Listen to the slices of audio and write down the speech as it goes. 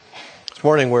This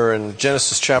morning we're in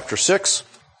Genesis chapter 6.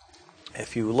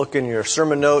 If you look in your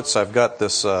sermon notes, I've got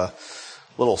this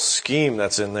little scheme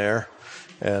that's in there,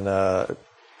 and it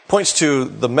points to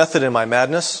the method in my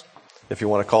madness, if you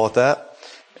want to call it that,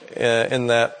 in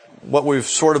that what we've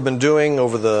sort of been doing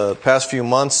over the past few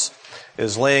months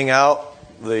is laying out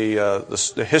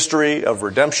the history of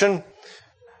redemption,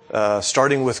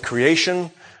 starting with creation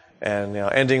and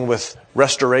ending with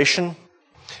restoration.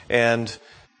 And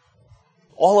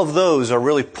all of those are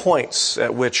really points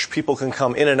at which people can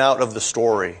come in and out of the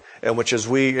story, and which as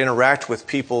we interact with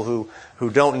people who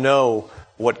don't know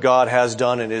what God has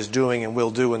done and is doing and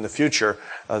will do in the future,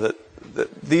 that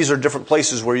these are different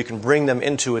places where you can bring them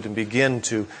into it and begin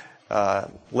to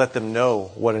let them know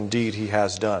what indeed He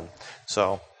has done.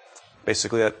 So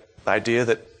basically that idea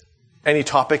that any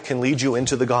topic can lead you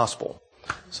into the gospel.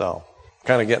 So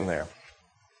kind of getting there.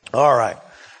 All right.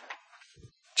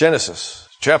 Genesis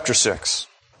chapter 6.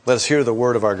 Let us hear the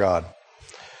word of our God.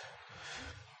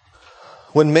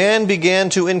 When man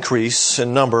began to increase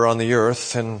in number on the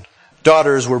earth, and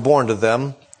daughters were born to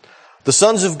them, the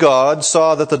sons of God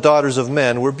saw that the daughters of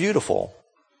men were beautiful,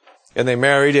 and they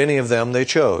married any of them they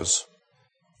chose.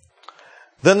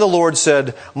 Then the Lord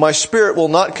said, "My spirit will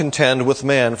not contend with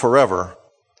man forever,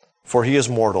 for he is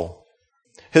mortal.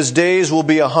 His days will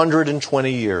be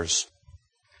 120 years.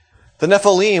 The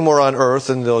Nephilim were on earth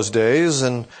in those days,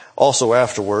 and also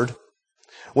afterward.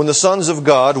 When the sons of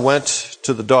God went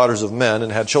to the daughters of men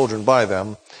and had children by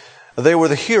them, they were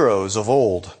the heroes of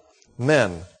old,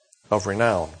 men of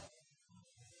renown.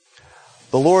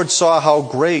 The Lord saw how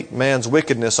great man's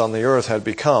wickedness on the earth had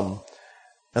become,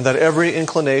 and that every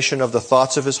inclination of the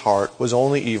thoughts of his heart was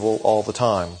only evil all the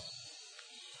time.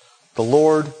 The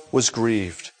Lord was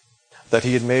grieved that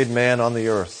he had made man on the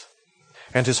earth,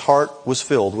 and his heart was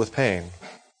filled with pain.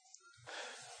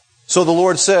 So the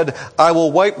Lord said, I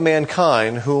will wipe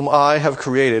mankind whom I have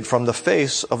created from the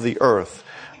face of the earth,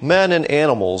 men and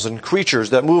animals and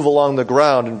creatures that move along the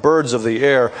ground and birds of the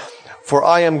air, for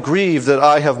I am grieved that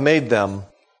I have made them.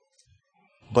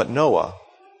 But Noah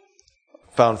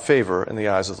found favor in the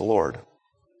eyes of the Lord."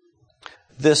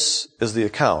 This is the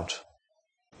account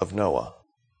of Noah.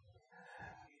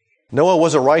 Noah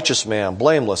was a righteous man,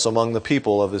 blameless among the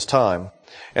people of his time,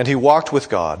 and he walked with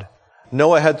God.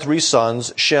 Noah had 3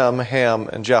 sons, Shem, Ham,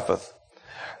 and Japheth.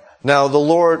 Now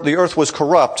the earth was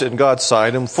corrupt in God's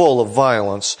sight and full of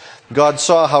violence. God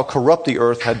saw how corrupt the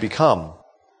earth had become,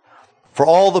 for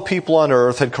all the people on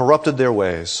earth had corrupted their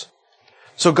ways.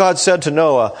 So God said to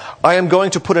Noah, I am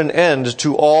going to put an end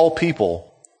to all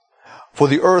people, for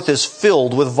the earth is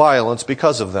filled with violence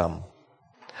because of them.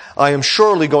 I am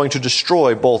surely going to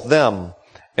destroy both them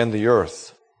and the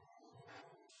earth.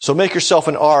 So make yourself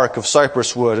an ark of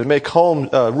cypress wood and make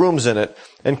rooms in it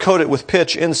and coat it with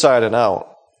pitch inside and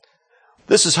out.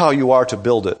 This is how you are to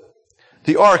build it.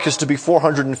 The ark is to be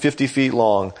 450 feet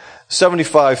long,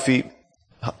 75 feet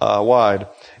wide,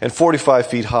 and 45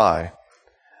 feet high.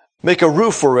 Make a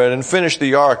roof for it and finish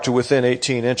the ark to within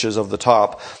 18 inches of the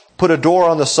top. Put a door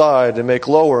on the side and make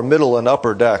lower, middle, and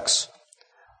upper decks.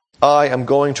 I am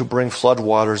going to bring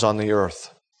floodwaters on the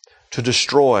earth to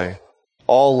destroy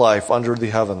all life under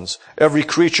the heavens, every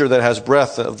creature that has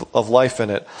breath of life in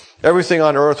it. Everything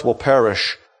on earth will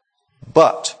perish,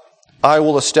 but I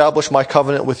will establish my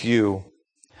covenant with you,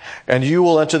 and you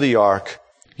will enter the ark,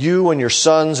 you and your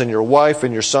sons and your wife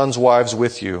and your sons' wives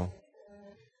with you.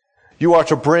 You are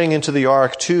to bring into the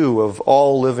ark 2 of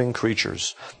all living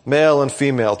creatures, male and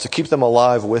female, to keep them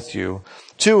alive with you.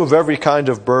 2 of every kind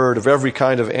of bird, of every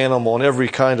kind of animal, and every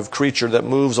kind of creature that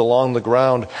moves along the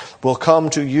ground will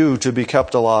come to you to be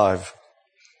kept alive.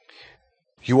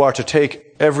 You are to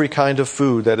take every kind of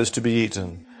food that is to be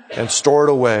eaten and store it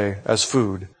away as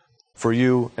food for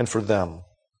you and for them.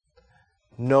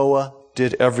 Noah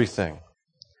did everything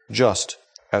just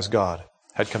as God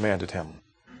had commanded him.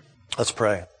 Let's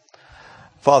pray.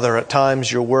 Father, at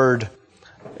times your word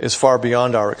is far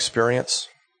beyond our experience.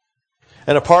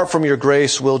 And apart from your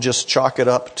grace, we'll just chalk it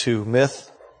up to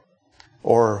myth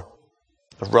or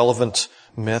irrelevant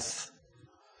myth,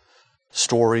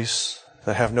 stories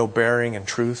that have no bearing in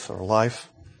truth or life.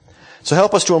 So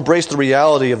help us to embrace the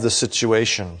reality of this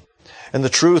situation and the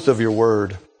truth of your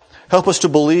word. Help us to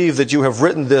believe that you have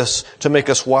written this to make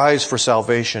us wise for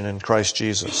salvation in Christ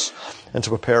Jesus and to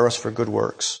prepare us for good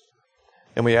works.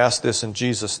 And we ask this in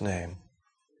Jesus' name.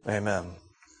 Amen.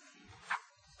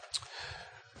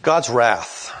 God's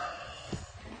wrath.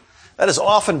 That is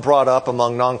often brought up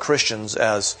among non-Christians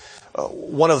as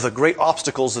one of the great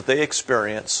obstacles that they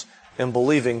experience in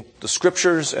believing the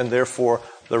Scriptures and therefore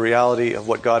the reality of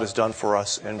what God has done for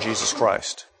us in Jesus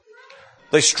Christ.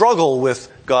 They struggle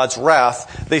with God's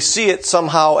wrath. They see it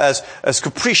somehow as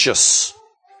capricious,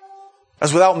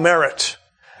 as without merit,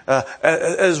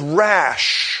 as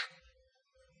rash,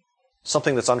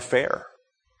 something that's unfair.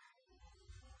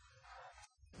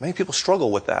 Many people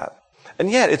struggle with that. And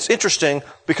yet, it's interesting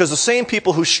because the same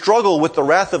people who struggle with the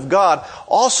wrath of God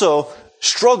also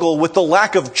struggle with the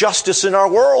lack of justice in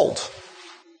our world.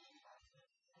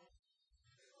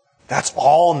 That's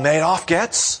all Madoff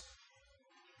gets?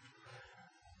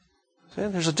 See,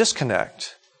 there's a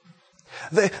disconnect.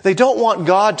 They don't want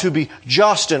God to be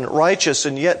just and righteous,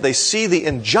 and yet they see the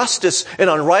injustice and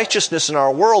unrighteousness in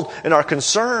our world and are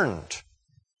concerned.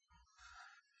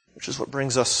 Which is what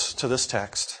brings us to this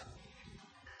text.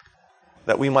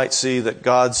 That we might see that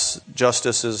God's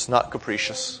justice is not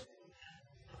capricious.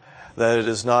 That it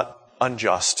is not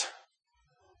unjust.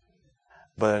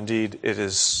 But indeed it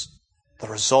is the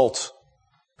result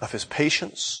of His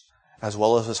patience as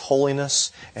well as His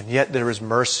holiness, and yet there is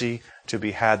mercy to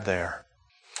be had there.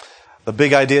 The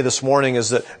big idea this morning is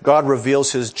that God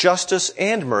reveals His justice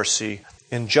and mercy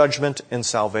in judgment and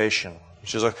salvation,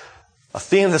 which is a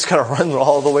theme that's going to run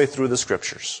all the way through the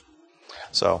Scriptures.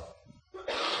 So,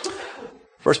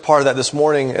 first part of that this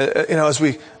morning, as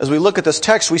we look at this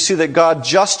text, we see that God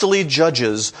justly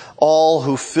judges all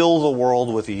who fill the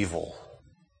world with evil.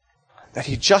 That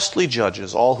He justly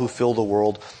judges all who fill the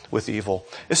world with evil.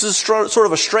 This is sort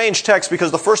of a strange text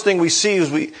because the first thing we see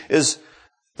is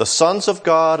the sons of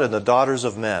God and the daughters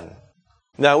of men.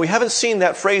 Now, we haven't seen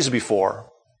that phrase before.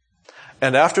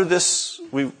 And after this,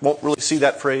 we won't really see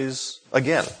that phrase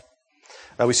again.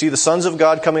 Now, we see the sons of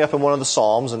God coming up in one of the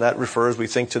Psalms, and that refers, we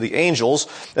think, to the angels.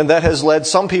 And that has led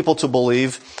some people to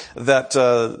believe that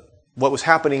what was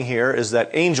happening here is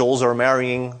that angels are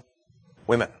marrying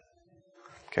women.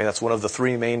 Okay, that's one of the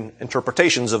three main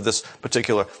interpretations of this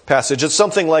particular passage. It's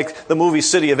something like the movie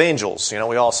City of Angels.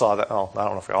 We all saw that. Oh, I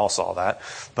don't know if we all saw that.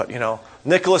 But,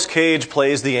 Nicolas Cage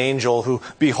plays the angel who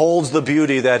beholds the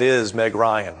beauty that is Meg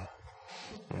Ryan.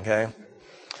 Okay?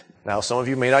 Now, some of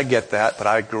you may not get that, but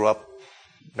I grew up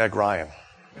Meg Ryan.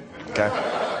 Okay?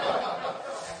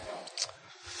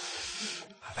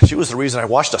 She was the reason I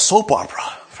watched a soap opera.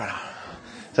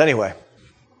 So anyway.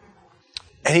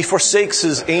 And he forsakes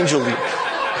his angel.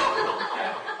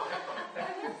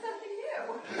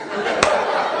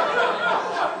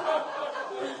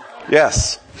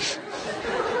 Yes.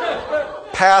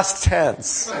 Past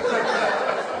tense.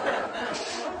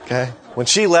 Okay? When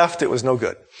she left, it was no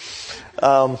good.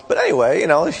 But anyway,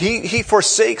 he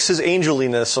forsakes his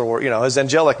angeliness or, his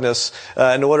angelicness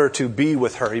in order to be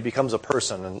with her. He becomes a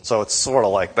person. And so it's sort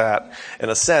of like that in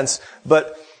a sense.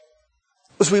 But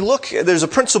as we look, there's a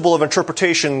principle of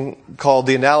interpretation called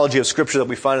the analogy of Scripture that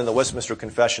we find in the Westminster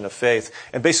Confession of Faith.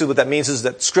 And basically what that means is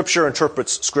that Scripture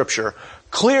interprets Scripture.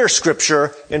 Clear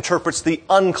Scripture interprets the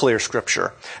unclear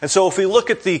Scripture. And so if we look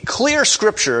at the clear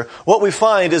Scripture, what we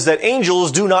find is that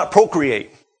angels do not procreate.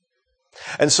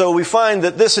 And so we find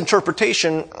that this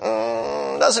interpretation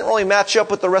doesn't really match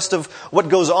up with the rest of what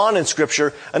goes on in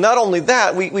Scripture. And not only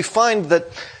that, we find that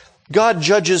God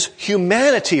judges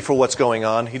humanity for what's going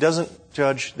on. He doesn't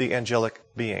judge the angelic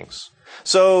beings.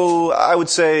 So I would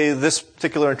say this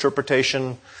particular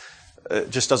interpretation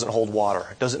just doesn't hold water.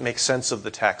 It doesn't make sense of the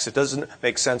text. It doesn't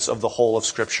make sense of the whole of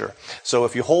Scripture. So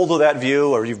if you hold to that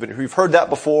view, or you've heard that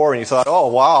before and you thought, oh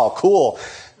wow, cool,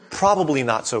 probably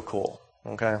not so cool.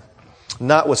 Okay?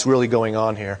 Not what's really going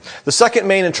on here. The second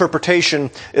main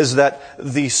interpretation is that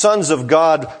the sons of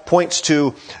God points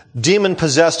to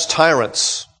demon-possessed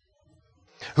tyrants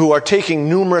who are taking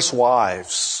numerous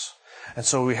wives. And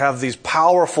so we have these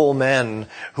powerful men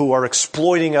who are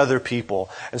exploiting other people.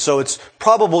 And so it's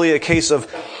probably a case of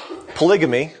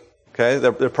polygamy. Okay,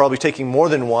 they're probably taking more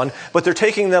than one, but they're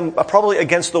taking them probably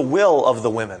against the will of the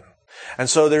women. And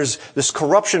so there's this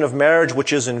corruption of marriage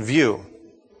which is in view.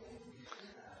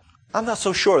 I'm not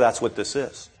so sure that's what this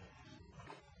is.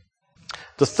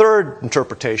 The third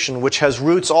interpretation, which has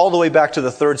roots all the way back to the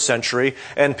 3rd century,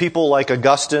 and people like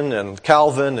Augustine and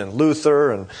Calvin and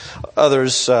Luther and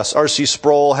others, R.C.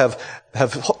 Sproul, have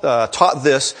taught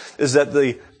this, is that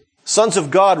the sons of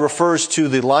God refers to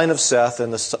the line of Seth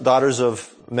and the daughters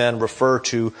of men refer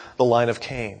to the line of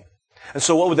Cain. And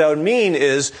so what that would mean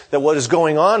is that what is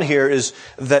going on here is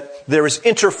that there is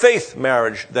interfaith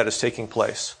marriage that is taking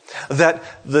place. That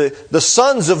the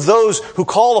sons of those who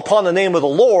call upon the name of the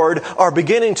Lord are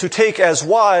beginning to take as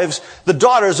wives the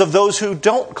daughters of those who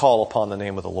don't call upon the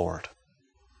name of the Lord.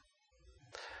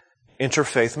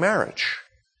 Interfaith marriage.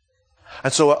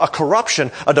 And so a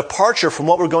corruption, a departure from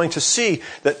what we're going to see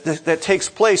that takes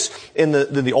place in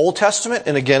the Old Testament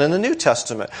and again in the New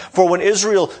Testament. For when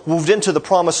Israel moved into the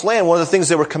promised land, one of the things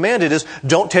they were commanded is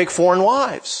don't take foreign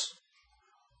wives.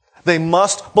 They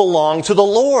must belong to the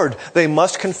Lord. They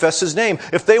must confess His name.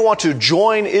 If they want to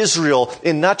join Israel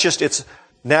in not just its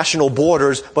national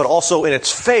borders, but also in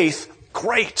its faith,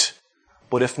 great.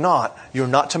 But if not, you're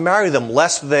not to marry them,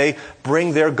 lest they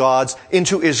bring their gods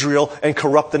into Israel and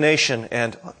corrupt the nation.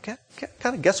 And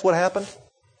kind of guess what happened?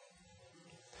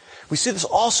 We see this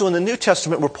also in the New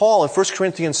Testament where Paul in 1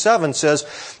 Corinthians 7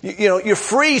 says, you're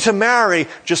free to marry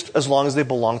just as long as they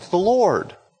belong to the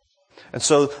Lord. And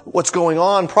so what's going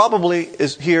on probably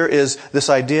is this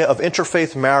idea of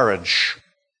interfaith marriage.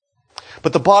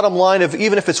 But the bottom line of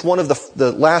even if it's one of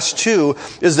the last two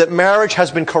is that marriage has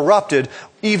been corrupted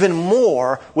even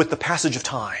more with the passage of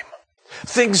time.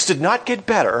 Things did not get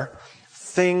better.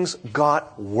 Things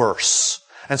got worse.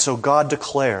 And so God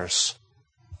declares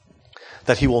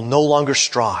that He will no longer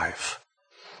strive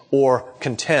or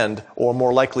contend or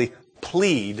more likely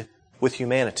plead with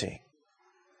humanity.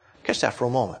 Catch that for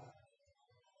a moment.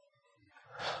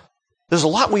 There's a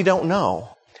lot we don't know.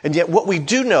 And yet what we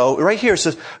do know, right here, it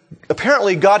says,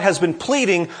 apparently God has been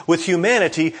pleading with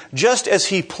humanity just as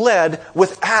He pled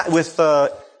with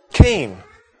Cain,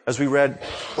 as we read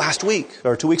last week,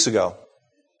 or 2 weeks ago,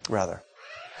 rather.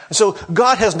 And so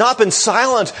God has not been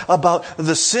silent about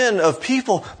the sin of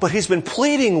people, but He's been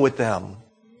pleading with them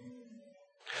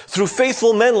through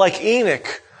faithful men like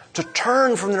Enoch to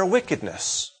turn from their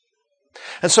wickedness.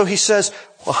 And so He says,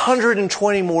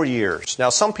 120 more years. Now,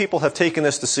 some people have taken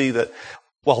this to see that,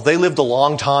 well, they lived a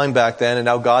long time back then, and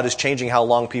now God is changing how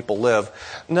long people live.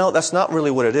 No, that's not really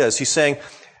what it is. He's saying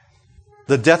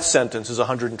the death sentence is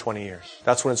 120 years.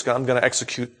 That's when I'm going to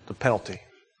execute the penalty.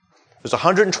 There's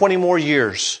 120 more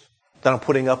years that I'm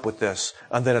putting up with this,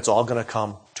 and then it's all going to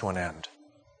come to an end.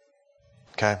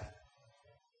 Okay?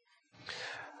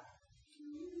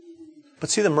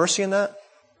 But see the mercy in that?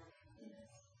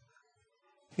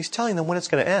 He's telling them when it's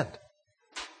going to end.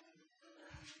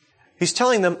 He's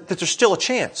telling them that there's still a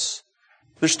chance.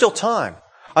 There's still time.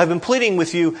 I've been pleading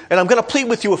with you, and I'm going to plead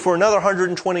with you for another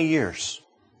 120 years.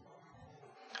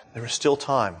 There is still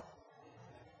time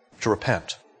to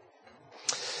repent.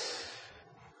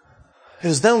 It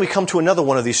is then we come to another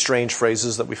one of these strange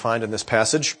phrases that we find in this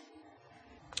passage.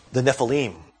 The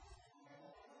Nephilim.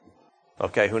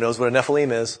 Okay, who knows what a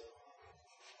Nephilim is?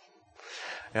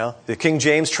 The King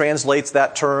James translates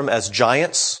that term as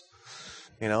giants.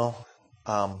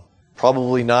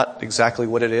 Probably not exactly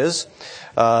what it is.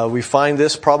 We find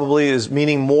this probably is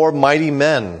meaning more mighty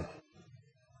men,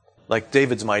 like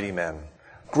David's mighty men,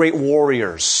 great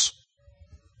warriors,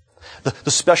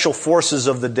 the special forces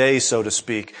of the day, so to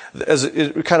speak. As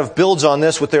it kind of builds on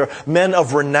this with their men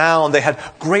of renown. They had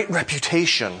great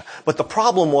reputation, but the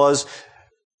problem was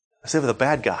they were the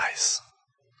bad guys.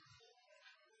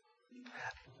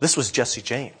 This was Jesse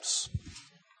James,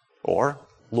 or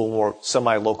a little more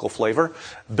semi-local flavor,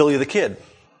 Billy the Kid.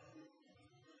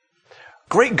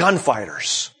 Great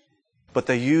gunfighters, but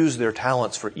they used their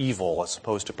talents for evil as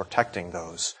opposed to protecting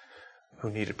those who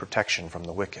needed protection from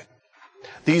the wicked.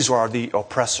 These are the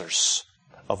oppressors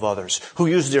of others, who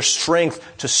use their strength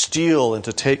to steal and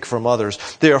to take from others.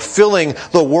 They are filling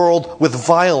the world with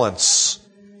violence.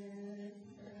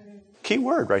 Key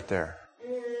word right there.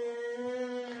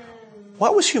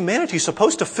 What was humanity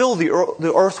supposed to fill the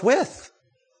earth with?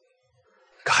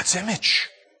 God's image.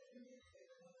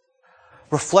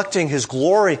 Reflecting His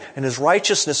glory and His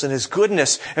righteousness and His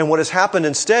goodness. And what has happened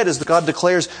instead is that God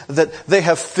declares that they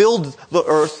have filled the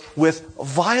earth with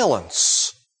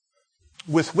violence,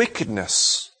 with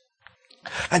wickedness.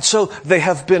 And so they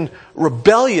have been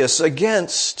rebellious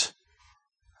against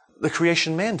the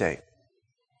creation mandate.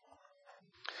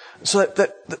 So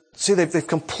they've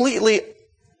completely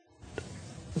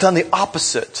done the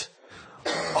opposite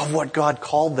of what God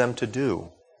called them to do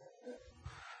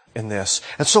in this.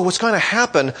 And so what's going to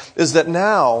happen is that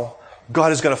now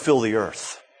God is going to fill the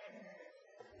earth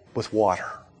with water.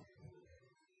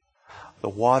 The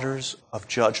waters of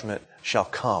judgment shall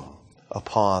come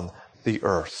upon the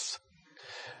earth.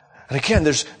 And again,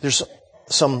 there's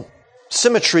some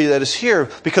symmetry that is here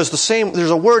because there's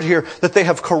a word here that they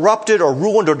have corrupted or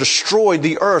ruined or destroyed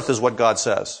the earth is what God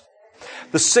says.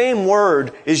 The same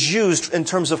word is used in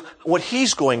terms of what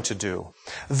He's going to do.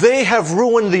 They have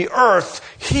ruined the earth.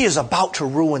 He is about to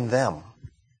ruin them.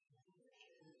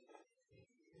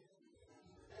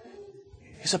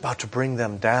 He's about to bring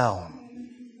them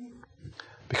down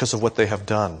because of what they have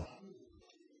done.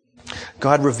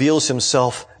 God reveals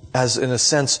Himself as, in a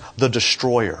sense, the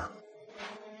destroyer.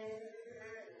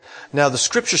 Now, the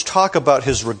scriptures talk about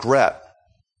his regret.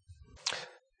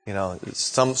 You know,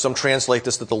 some translate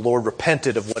this that the Lord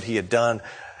repented of what he had done.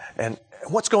 And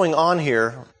what's going on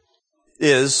here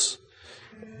is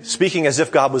speaking as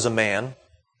if God was a man.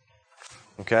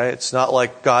 Okay? It's not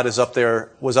like God was up there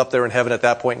in heaven at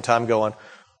that point in time going,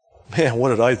 man, what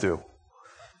did I do?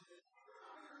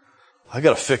 I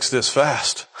got to fix this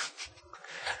fast.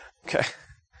 Okay?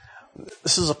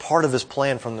 This is a part of his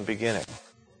plan from the beginning.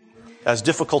 As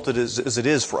difficult as it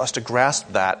is for us to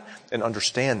grasp that and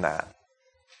understand that.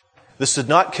 This did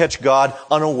not catch God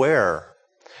unaware.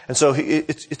 And so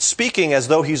it's speaking as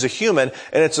though he's a human,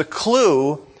 and it's a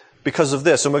clue because of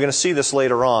this, and we're going to see this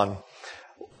later on.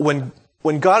 When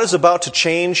God is about to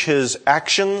change his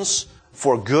actions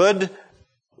for good,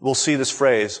 we'll see this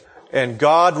phrase, and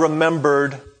God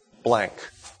remembered blank.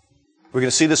 We're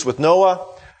going to see this with Noah.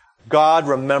 God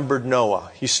remembered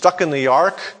Noah. He's stuck in the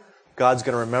ark. God's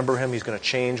going to remember him. He's going to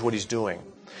change what he's doing.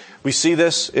 We see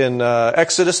this in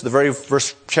Exodus, the very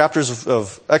first chapters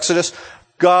of Exodus.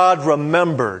 God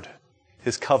remembered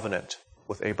his covenant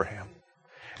with Abraham.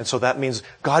 And so that means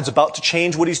God's about to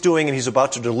change what he's doing and he's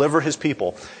about to deliver his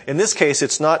people. In this case,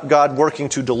 it's not God working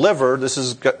to deliver. This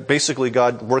is basically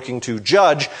God working to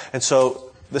judge. And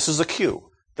so this is a cue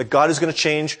that God is going to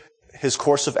change his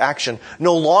course of action.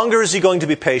 No longer is he going to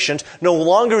be patient. No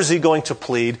longer is he going to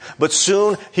plead. But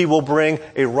soon he will bring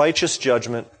a righteous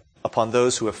judgment upon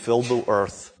those who have filled the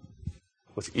earth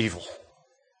with evil.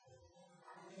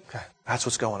 Okay, that's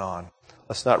what's going on.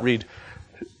 Let's not read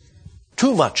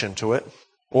too much into it,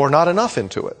 or not enough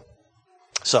into it.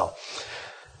 So,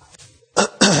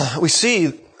 we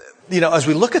see, as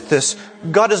we look at this,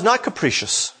 God is not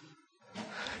capricious.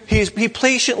 He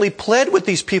patiently pled with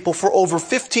these people for over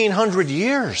 1,500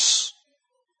 years.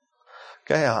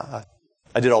 Okay,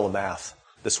 I did all the math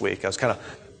this week. I was kind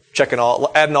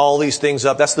of adding all these things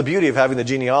up. That's the beauty of having the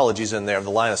genealogies in there, the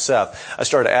line of Seth. I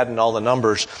started adding all the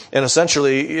numbers. And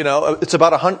essentially, it's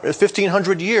about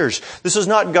 1,500 years. This is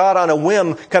not God on a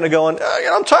whim kind of going,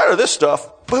 I'm tired of this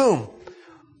stuff. Boom.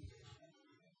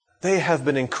 They have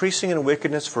been increasing in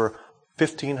wickedness for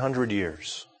 1,500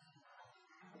 years.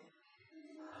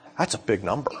 That's a big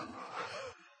number.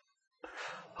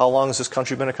 How long has this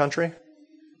country been a country?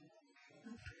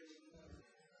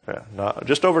 Yeah,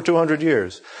 just over 200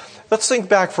 years. Let's think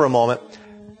back for a moment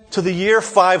to the year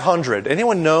 500.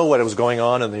 Anyone know what was going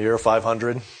on in the year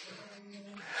 500?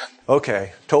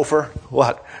 Okay, Topher,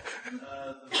 what?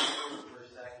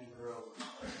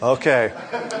 Okay.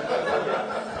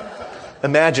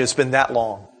 Imagine it's been that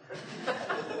long.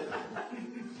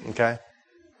 Okay?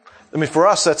 I mean, for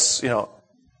us, that's,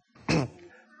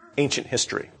 ancient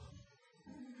history.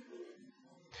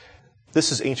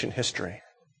 This is ancient history.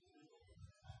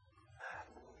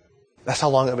 That's how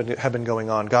long it had been going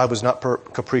on. God was not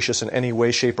capricious in any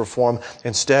way, shape, or form.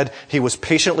 Instead, he was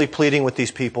patiently pleading with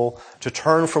these people to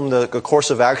turn from the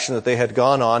course of action that they had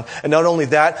gone on. And not only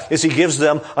that, is he gives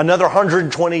them another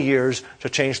 120 years to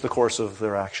change the course of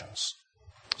their actions.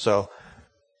 So,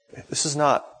 this is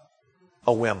not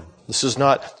a whim. This is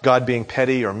not God being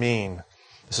petty or mean.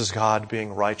 This is God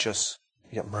being righteous,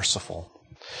 yet merciful.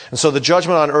 And so the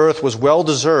judgment on earth was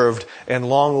well-deserved and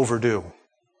long overdue.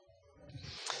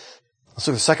 Let's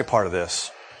look at the second part of this.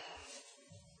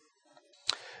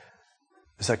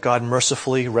 Is that God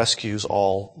mercifully rescues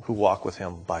all who walk with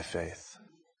him by faith.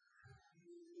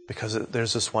 Because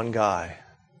there's this one guy,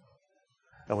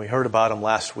 and we heard about him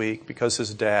last week because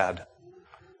his dad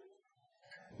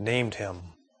named him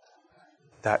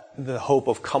that the hope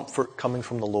of comfort coming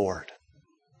from the Lord,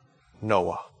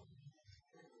 Noah.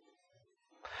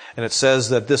 And it says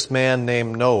that this man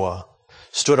named Noah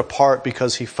stood apart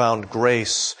because he found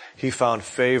grace, he found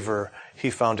favor, he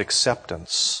found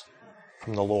acceptance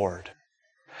from the Lord.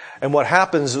 And what's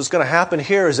going to happen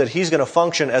here is that he's going to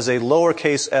function as a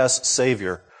lowercase s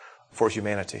savior for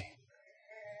humanity.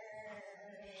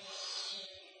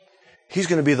 He's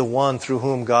going to be the one through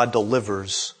whom God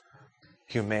delivers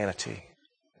humanity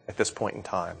at this point in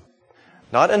time.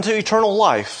 Not into eternal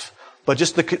life, but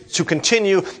just to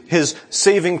continue his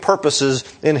saving purposes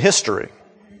in history.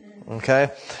 Okay?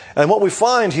 And what we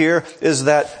find here is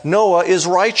that Noah is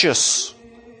righteous.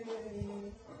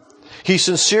 He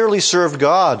sincerely served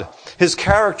God. His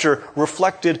character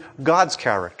reflected God's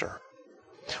character.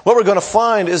 What we're going to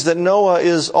find is that Noah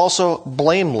is also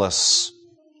blameless.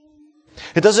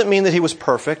 It doesn't mean that he was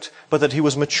perfect, but that he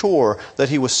was mature, that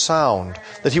he was sound,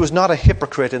 that he was not a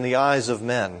hypocrite in the eyes of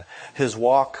men. His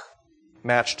walk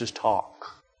matched his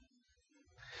talk.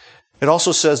 It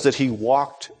also says that he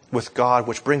walked with God,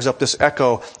 which brings up this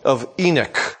echo of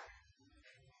Enoch.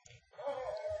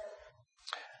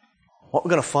 what we're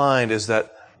going to find is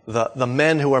that the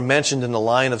men who are mentioned in the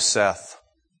line of Seth,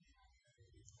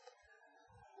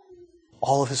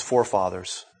 all of his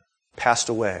forefathers passed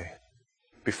away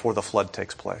before the flood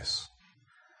takes place.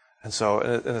 And so,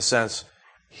 in a sense,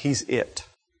 he's it.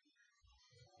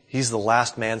 He's the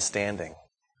last man standing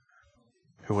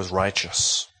who was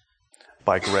righteous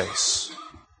by grace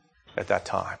at that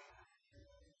time.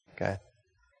 Okay?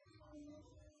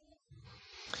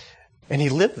 And he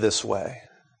lived this way,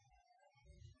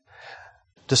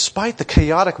 despite the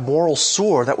chaotic moral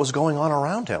sewer that was going on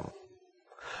around him.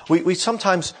 We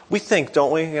sometimes think,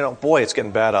 don't we? Boy, it's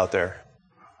getting bad out there.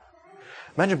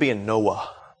 Imagine being Noah.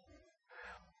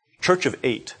 Church of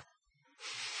 8.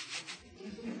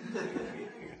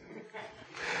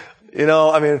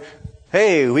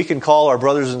 Hey, we can call our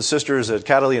brothers and sisters at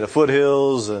Catalina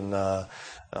Foothills and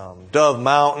Dove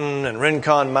Mountain and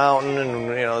Rincon Mountain and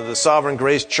the Sovereign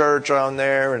Grace Church on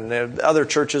there and other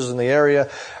churches in the area.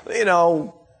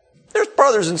 There's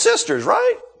brothers and sisters,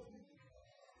 right?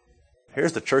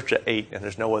 Here's the church at 8, and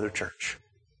there's no other church.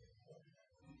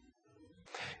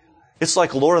 It's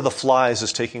like Lord of the Flies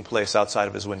is taking place outside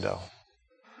of his window.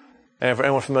 And for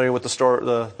anyone familiar with the story,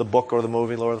 the book or the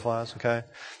movie Lord of the Flies, okay?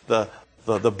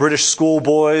 The British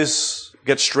schoolboys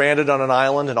get stranded on an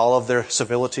island, and all of their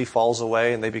civility falls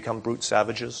away, and they become brute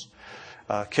savages,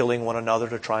 killing one another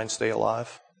to try and stay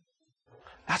alive.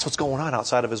 That's what's going on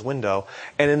outside of his window.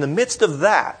 And in the midst of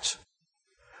that,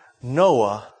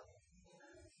 Noah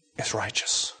is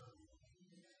righteous.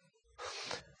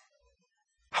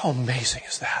 How amazing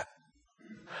is that?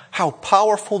 How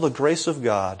powerful the grace of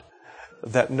God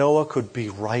that Noah could be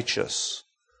righteous,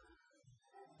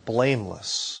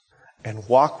 blameless, and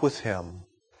walk with him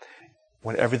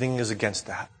when everything is against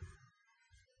that.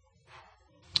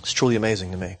 It's truly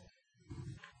amazing to me.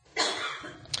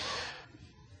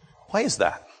 Why is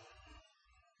that?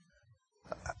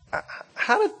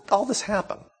 How did all this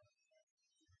happen?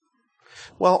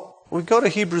 Well, we go to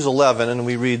Hebrews 11 and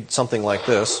we read something like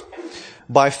this.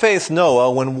 By faith, Noah,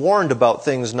 when warned about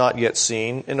things not yet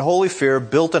seen, in holy fear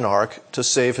built an ark to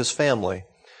save his family.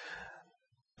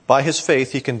 By his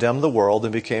faith, he condemned the world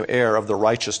and became heir of the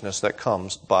righteousness that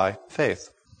comes by faith.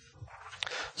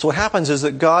 So what happens is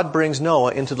that God brings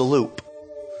Noah into the loop,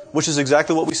 which is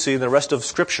exactly what we see in the rest of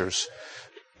Scriptures.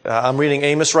 I'm reading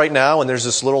Amos right now, and there's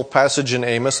this little passage in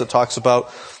Amos that talks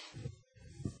about,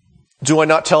 do I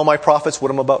not tell my prophets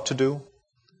what I'm about to do?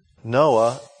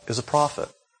 Noah is a prophet.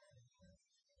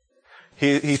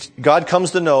 God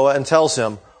comes to Noah and tells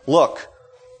him, look,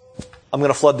 I'm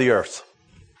going to flood the earth.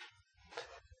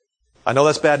 I know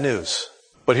that's bad news,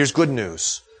 but here's good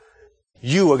news.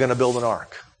 You are going to build an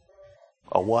ark.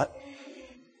 A what?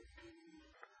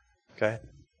 Okay.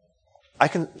 I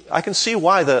can see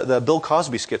why the Bill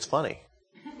Cosby skit's funny.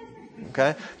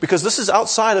 Okay? Because this is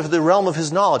outside of the realm of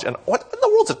his knowledge. And what in the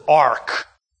world's an ark?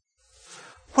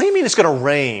 What do you mean it's going to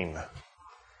rain?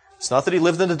 It's not that he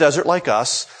lived in the desert like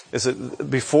us. Is it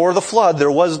before the flood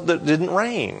it didn't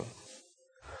rain.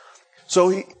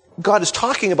 So God is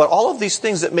talking about all of these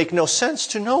things that make no sense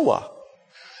to Noah.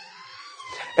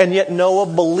 And yet Noah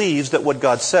believes that what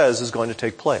God says is going to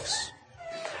take place.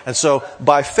 And so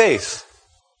by faith,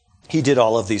 he did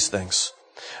all of these things.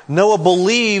 Noah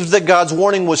believed that God's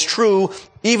warning was true,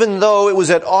 even though it was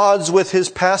at odds with his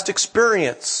past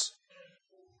experience.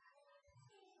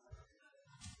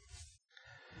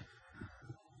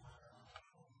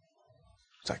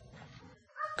 It's like,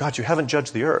 God, you haven't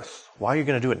judged the earth. Why are you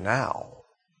going to do it now?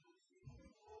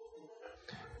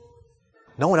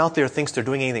 No one out there thinks they're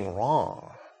doing anything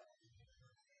wrong.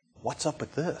 What's up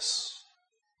with this?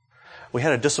 We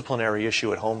had a disciplinary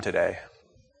issue at home today.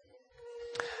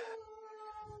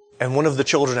 And one of the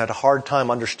children had a hard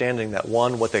time understanding that,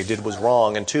 one, what they did was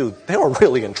wrong, and two, they were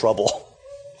really in trouble.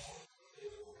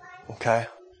 Okay?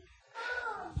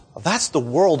 Well, that's the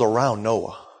world around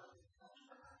Noah.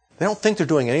 They don't think they're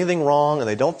doing anything wrong, and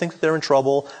they don't think that they're in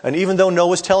trouble. And even though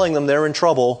Noah's telling them they're in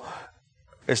trouble,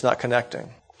 it's not connecting.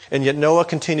 And yet Noah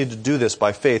continued to do this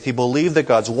by faith. He believed that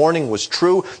God's warning was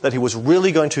true, that he was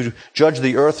really going to judge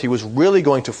the earth, he was really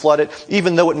going to flood it,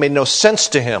 even though it made no sense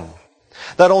to him.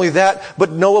 Not only that,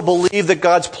 but Noah believed that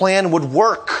God's plan would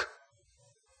work.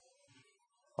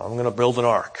 I'm going to build an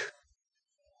ark.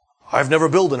 I've never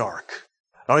built an ark.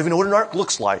 I don't even know what an ark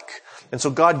looks like. And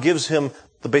so God gives him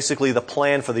basically the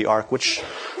plan for the ark, which,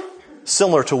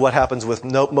 similar to what happens with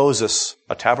Moses.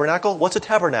 A tabernacle? What's a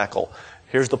tabernacle?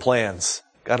 Here's the plans.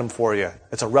 Got them for you.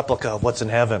 It's a replica of what's in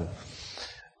heaven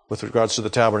with regards to the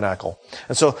tabernacle.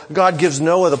 And so God gives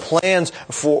Noah the plans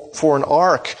for an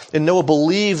ark. And Noah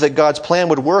believed that God's plan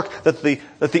would work, that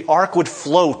the ark would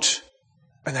float,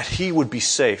 and that he would be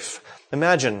safe.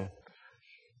 Imagine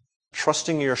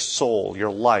trusting your soul,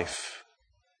 your life,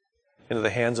 into the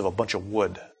hands of a bunch of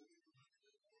wood.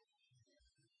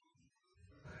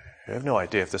 You have no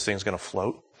idea if this thing's going to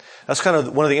float. That's kind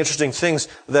of one of the interesting things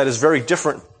that is very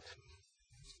different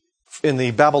in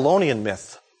the Babylonian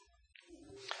myth.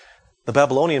 The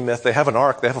Babylonian myth, they have an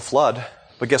ark, they have a flood,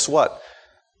 but guess what?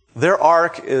 Their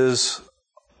ark is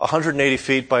 180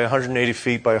 feet by 180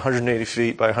 feet by 180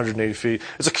 feet by 180 feet.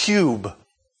 It's a cube.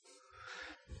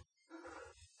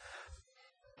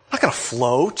 Not going to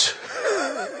float.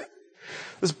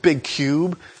 This big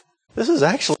cube. This is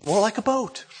actually more like a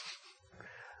boat.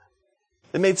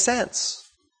 It made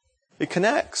sense. It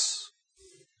connects.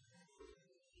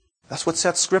 That's what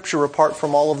sets Scripture apart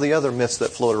from all of the other myths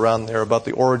that float around there about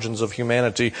the origins of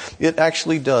humanity. It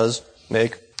actually does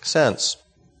make sense.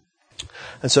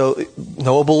 And so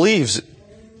Noah believes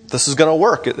this is going to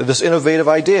work. This innovative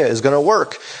idea is going to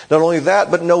work. Not only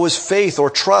that, but Noah's faith or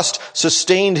trust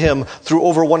sustained him through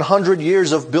over 100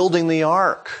 years of building the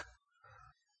ark.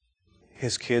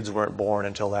 His kids weren't born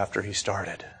until after he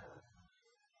started.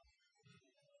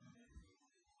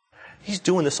 He's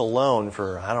doing this alone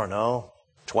for,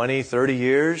 20, 30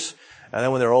 years. And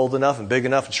then when they're old enough and big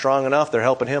enough and strong enough, they're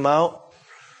helping him out.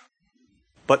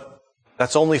 But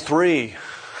that's only 3.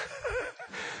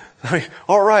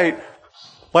 All right,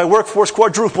 my workforce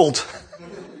quadrupled.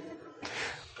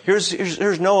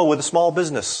 Here's Noah with a small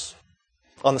business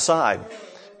on the side.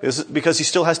 Because he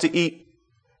still has to eat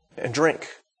and drink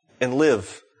and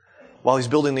live while he's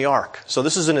building the ark. So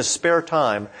this is in his spare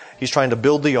time. He's trying to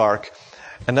build the ark.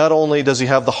 And not only does he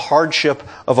have the hardship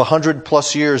of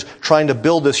 100+ years trying to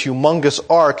build this humongous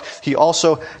ark, he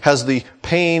also has the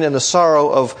pain and the sorrow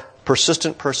of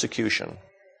persistent persecution.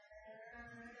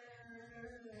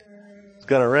 It's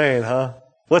going to rain, huh?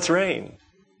 What's rain?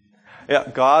 Yeah,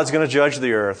 God's going to judge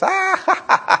the earth.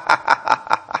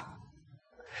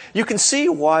 You can see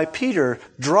why Peter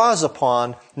draws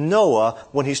upon Noah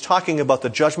when he's talking about the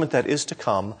judgment that is to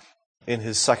come in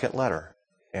his second letter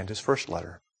and his first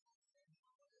letter.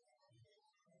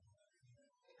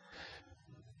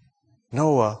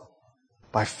 Noah,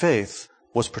 by faith,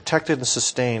 was protected and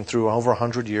sustained through over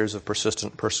 100 years of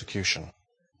persistent persecution.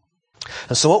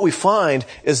 And so what we find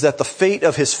is that the fate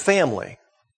of his family,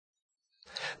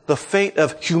 the fate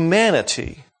of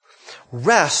humanity,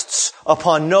 rests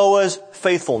upon Noah's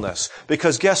faithfulness.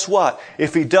 Because guess what?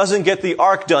 If he doesn't get the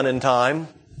ark done in time,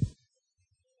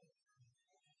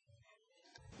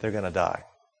 they're going to die.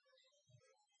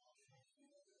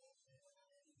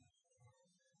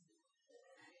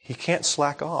 He can't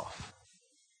slack off.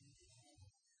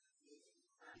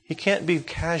 He can't be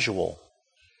casual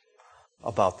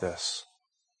about this.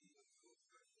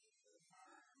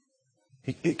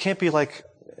 It can't be like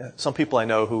some people I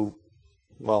know who,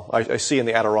 I see in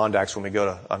the Adirondacks when we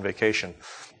go on vacation.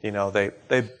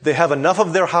 They have enough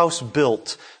of their house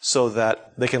built so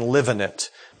that they can live in it,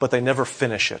 but they never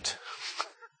finish it.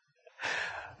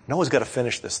 Noah's got to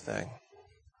finish this thing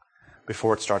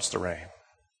before it starts to rain.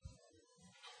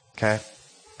 Okay?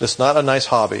 It's not a nice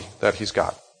hobby that he's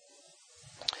got.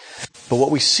 But what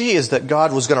we see is that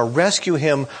God was going to rescue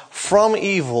him from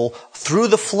evil through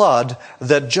the flood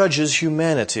that judges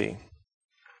humanity.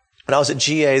 When I was at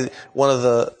GA, one of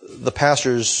the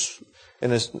pastors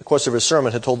in the course of his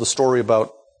sermon had told the story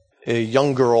about a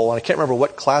young girl, and I can't remember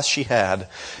what class she had,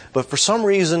 but for some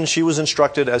reason she was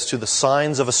instructed as to the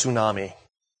signs of a tsunami.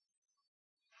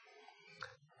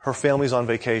 Her family's on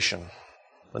vacation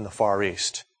in the Far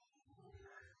East.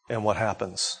 And what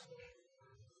happens?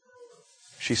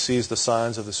 She sees the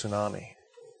signs of the tsunami.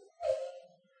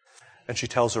 And she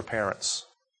tells her parents,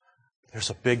 there's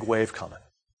a big wave coming.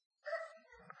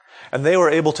 And they were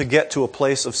able to get to a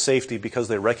place of safety because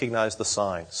they recognized the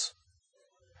signs.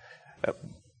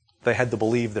 They had to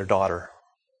believe their daughter.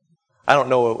 I don't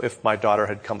know if my daughter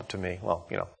had come to me,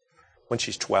 when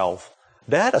she's 12.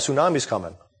 Dad, a tsunami's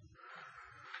coming.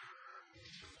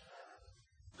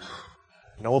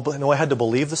 Noah had to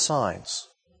believe the signs,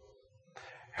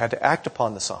 had to act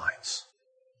upon the signs,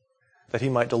 that he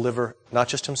might deliver not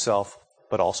just himself,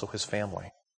 but also his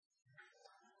family.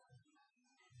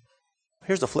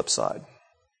 Here's the flip side.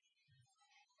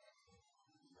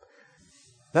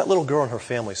 That little girl and her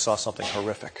family saw something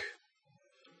horrific.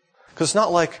 Because it's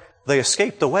not like they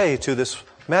escaped away to this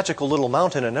magical little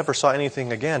mountain and never saw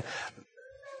anything again.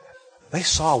 They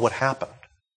saw what happened.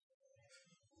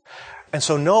 And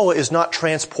so Noah is not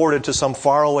transported to some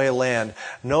faraway land.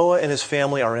 Noah and his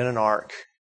family are in an ark.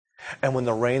 And when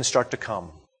the rains start to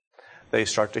come, they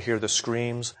start to hear the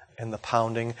screams and the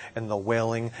pounding and the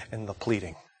wailing and the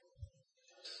pleading.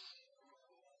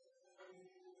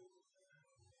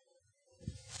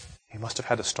 must have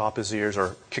had to stop his ears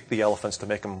or kick the elephants to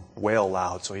make them wail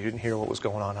loud so he didn't hear what was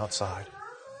going on outside.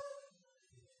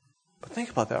 But think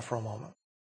about that for a moment.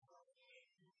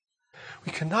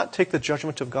 We cannot take the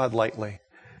judgment of God lightly.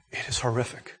 It is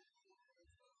horrific.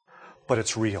 But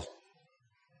it's real.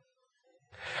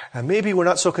 And maybe we're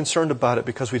not so concerned about it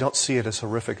because we don't see it as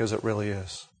horrific as it really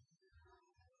is.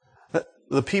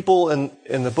 The people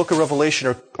in the book of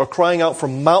Revelation are crying out for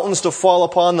mountains to fall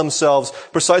upon themselves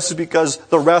precisely because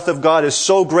the wrath of God is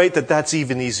so great that that's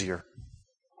even easier.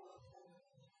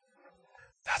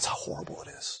 That's how horrible it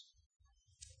is.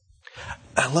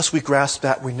 Unless we grasp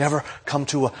that, we never come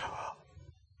to a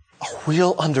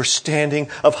real understanding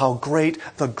of how great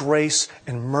the grace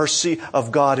and mercy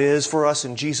of God is for us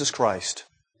in Jesus Christ.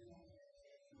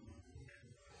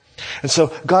 And so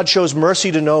God shows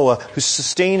mercy to Noah, who's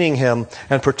sustaining him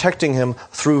and protecting him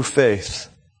through faith.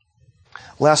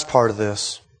 Last part of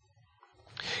this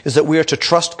is that we are to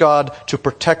trust God to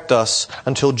protect us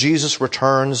until Jesus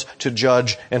returns to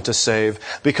judge and to save.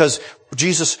 Because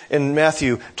Jesus in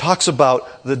Matthew talks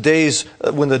about the days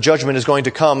when the judgment is going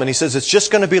to come, and he says it's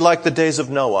just going to be like the days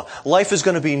of Noah. Life is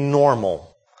going to be normal.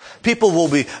 People will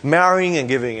be marrying and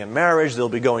giving in marriage. They'll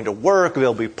be going to work.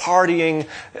 They'll be partying.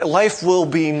 Life will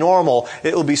be normal.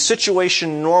 It will be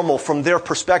situation normal from their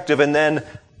perspective, and then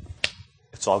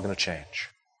it's all going to change.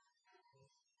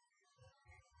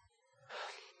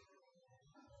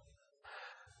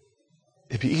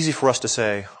 It'd be easy for us to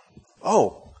say,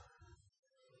 oh,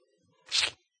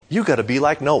 you got to be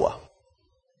like Noah.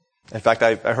 In fact,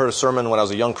 I heard a sermon when I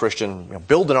was a young Christian,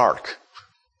 build an ark.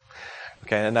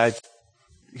 Okay, and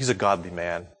he's a godly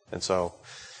man, and so,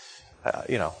 I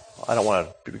don't want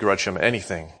to begrudge him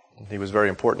anything. He was very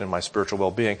important in my spiritual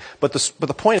well-being. But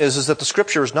the point is that the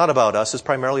Scripture is not about us; it's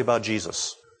primarily about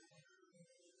Jesus.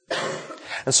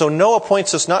 And so Noah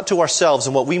points us not to ourselves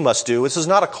and what we must do. This is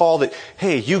not a call that,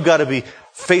 hey, you got to be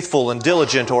faithful and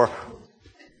diligent, or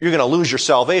you're going to lose your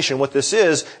salvation. What this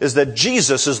is that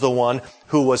Jesus is the one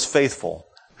who was faithful,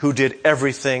 who did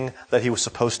everything that he was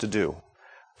supposed to do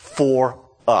for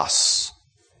us.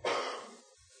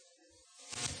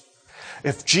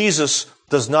 If Jesus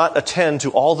does not attend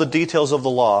to all the details of the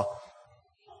law,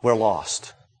 we're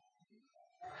lost.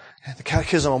 The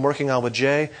catechism I'm working on with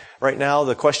Jay right now,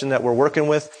 the question that we're working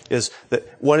with is that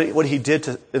what he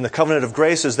did in the covenant of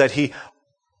grace is that he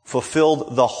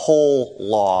fulfilled the whole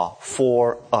law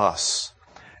for us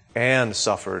and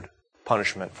suffered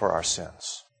punishment for our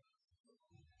sins.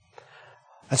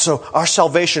 And so our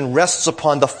salvation rests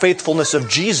upon the faithfulness of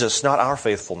Jesus, not our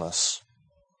faithfulness.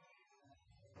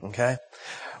 Okay?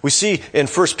 We see in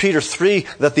 1 Peter 3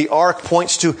 that the ark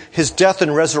points to his death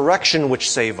and resurrection which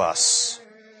save us.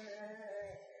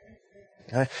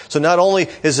 Okay? So not only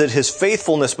is it his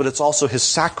faithfulness, but it's also his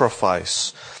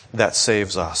sacrifice that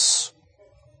saves us.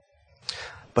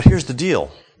 But here's the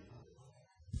deal.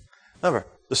 Remember,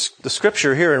 the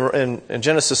scripture here in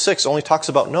Genesis 6 only talks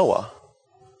about Noah.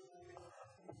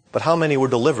 But how many were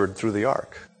delivered through the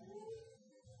ark?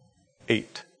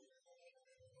 8.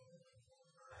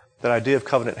 That idea of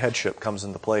covenant headship comes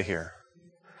into play here.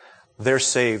 They're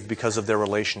saved because of their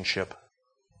relationship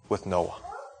with Noah.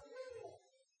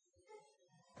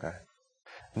 Okay.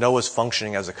 Noah's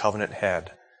functioning as a covenant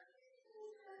head.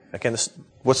 Again,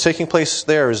 what's taking place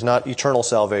there is not eternal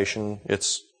salvation.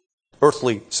 It's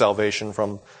earthly salvation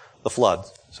from the flood.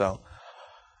 But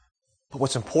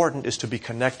what's important is to be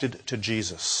connected to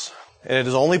Jesus. And it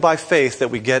is only by faith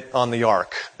that we get on the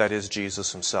ark. That is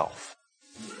Jesus himself.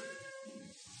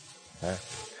 Okay?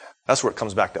 That's where it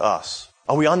comes back to us.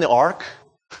 Are we on the ark?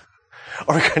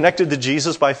 Are we connected to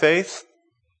Jesus by faith?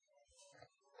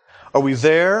 Are we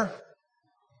there?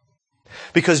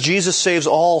 Because Jesus saves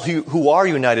all who are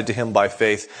united to him by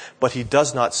faith, but he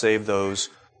does not save those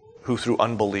who through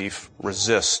unbelief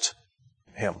resist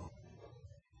him.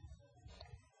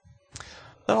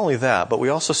 Not only that, but we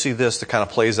also see this that kind of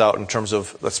plays out in terms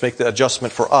of, let's make the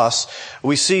adjustment for us.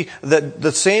 We see that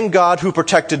the same God who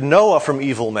protected Noah from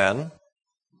evil men,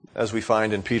 as we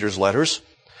find in Peter's letters,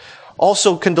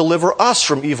 also can deliver us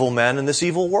from evil men in this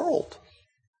evil world.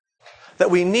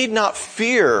 That we need not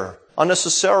fear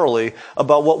unnecessarily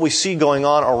about what we see going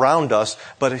on around us,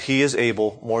 but he is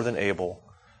able, more than able,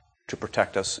 to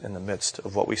protect us in the midst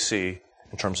of what we see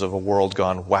in terms of a world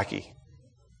gone wacky.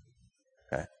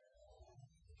 Okay.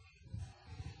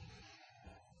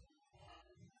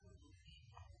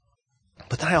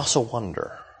 But then I also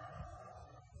wonder,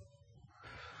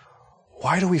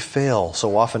 why do we fail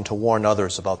so often to warn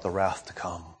others about the wrath to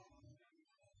come?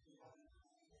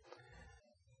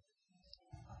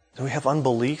 Do we have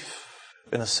unbelief,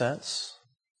 in a sense?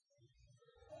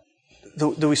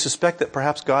 Do we suspect that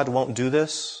perhaps God won't do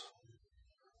this?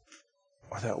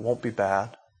 Or that it won't be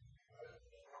bad?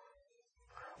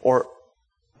 Or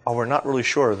are we not really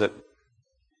sure that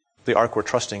the ark we're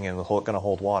trusting in is going to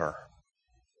hold water?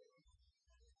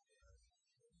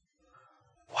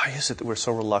 Why is it that we're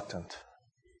so reluctant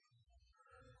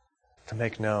to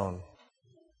make known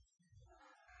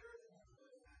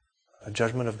the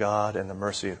judgment of God and the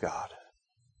mercy of God?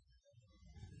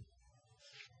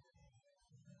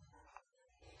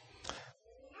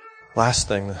 Last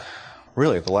thing,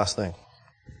 really the last thing,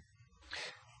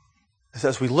 is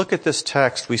as we look at this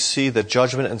text, we see that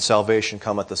judgment and salvation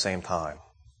come at the same time.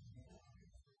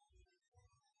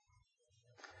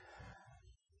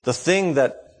 The thing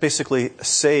that basically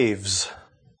saves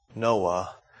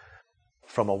Noah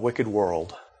from a wicked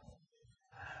world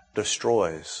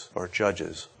destroys or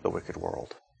judges the wicked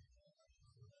world.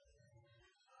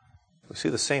 We see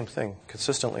the same thing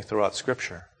consistently throughout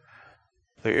Scripture.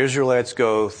 The Israelites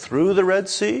go through the Red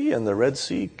Sea, and the Red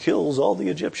Sea kills all the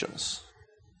Egyptians.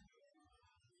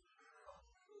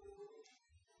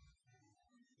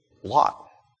 Lot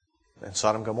in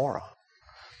Sodom and Gomorrah.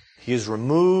 He is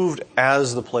removed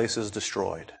as the place is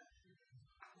destroyed.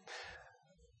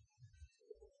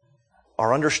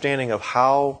 Our understanding of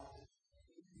how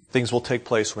things will take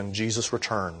place when Jesus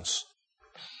returns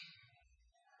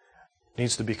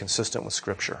needs to be consistent with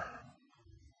Scripture.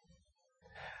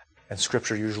 And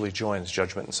Scripture usually joins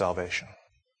judgment and salvation.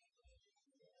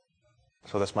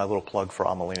 So that's my little plug for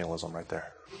amillennialism right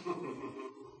there.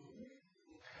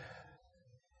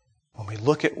 When we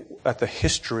look at the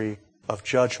history of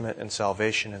judgment and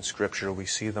salvation in Scripture, we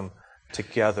see them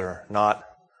together, not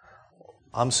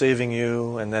I'm saving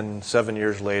you and then 7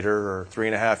 years later or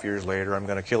 3.5 years later I'm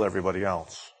going to kill everybody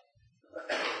else.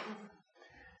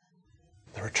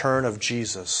 The return of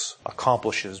Jesus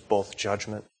accomplishes both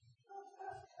judgment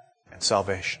and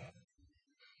salvation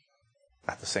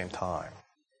at the same time.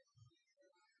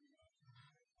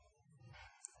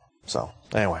 So,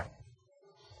 anyway.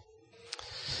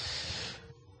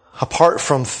 Apart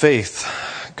from faith,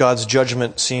 God's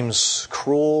judgment seems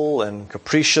cruel and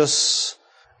capricious,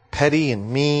 petty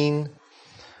and mean.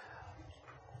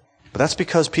 But that's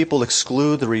because people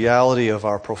exclude the reality of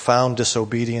our profound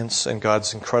disobedience and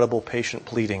God's incredible patient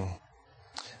pleading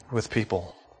with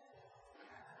people.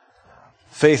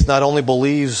 Faith not only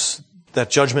believes that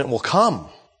judgment will come,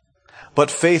 but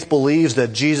faith believes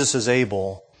that Jesus is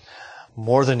able,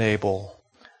 more than able,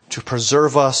 to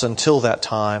preserve us until that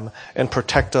time and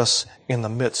protect us in the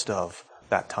midst of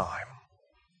that time.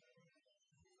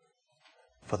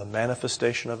 For the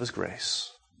manifestation of His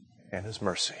grace and His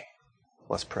mercy.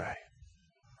 Let's pray.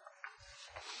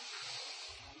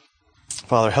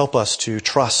 Father, help us to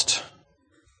trust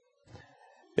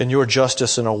in Your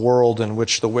justice in a world in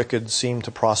which the wicked seem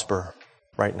to prosper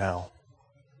right now.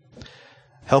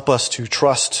 Help us to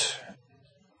trust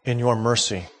in Your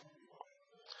mercy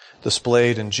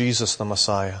displayed in Jesus the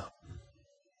Messiah,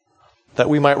 that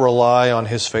we might rely on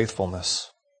His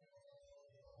faithfulness.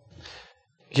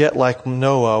 Yet, like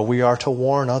Noah, we are to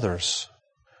warn others.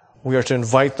 We are to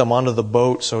invite them onto the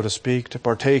boat, so to speak, to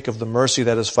partake of the mercy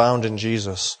that is found in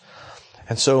Jesus.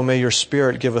 And so may Your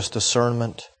Spirit give us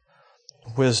discernment,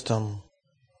 wisdom,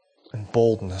 and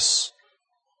boldness.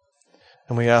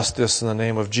 And we ask this in the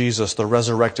name of Jesus, the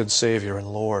resurrected Savior and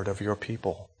Lord of Your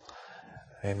people.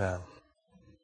 Amen.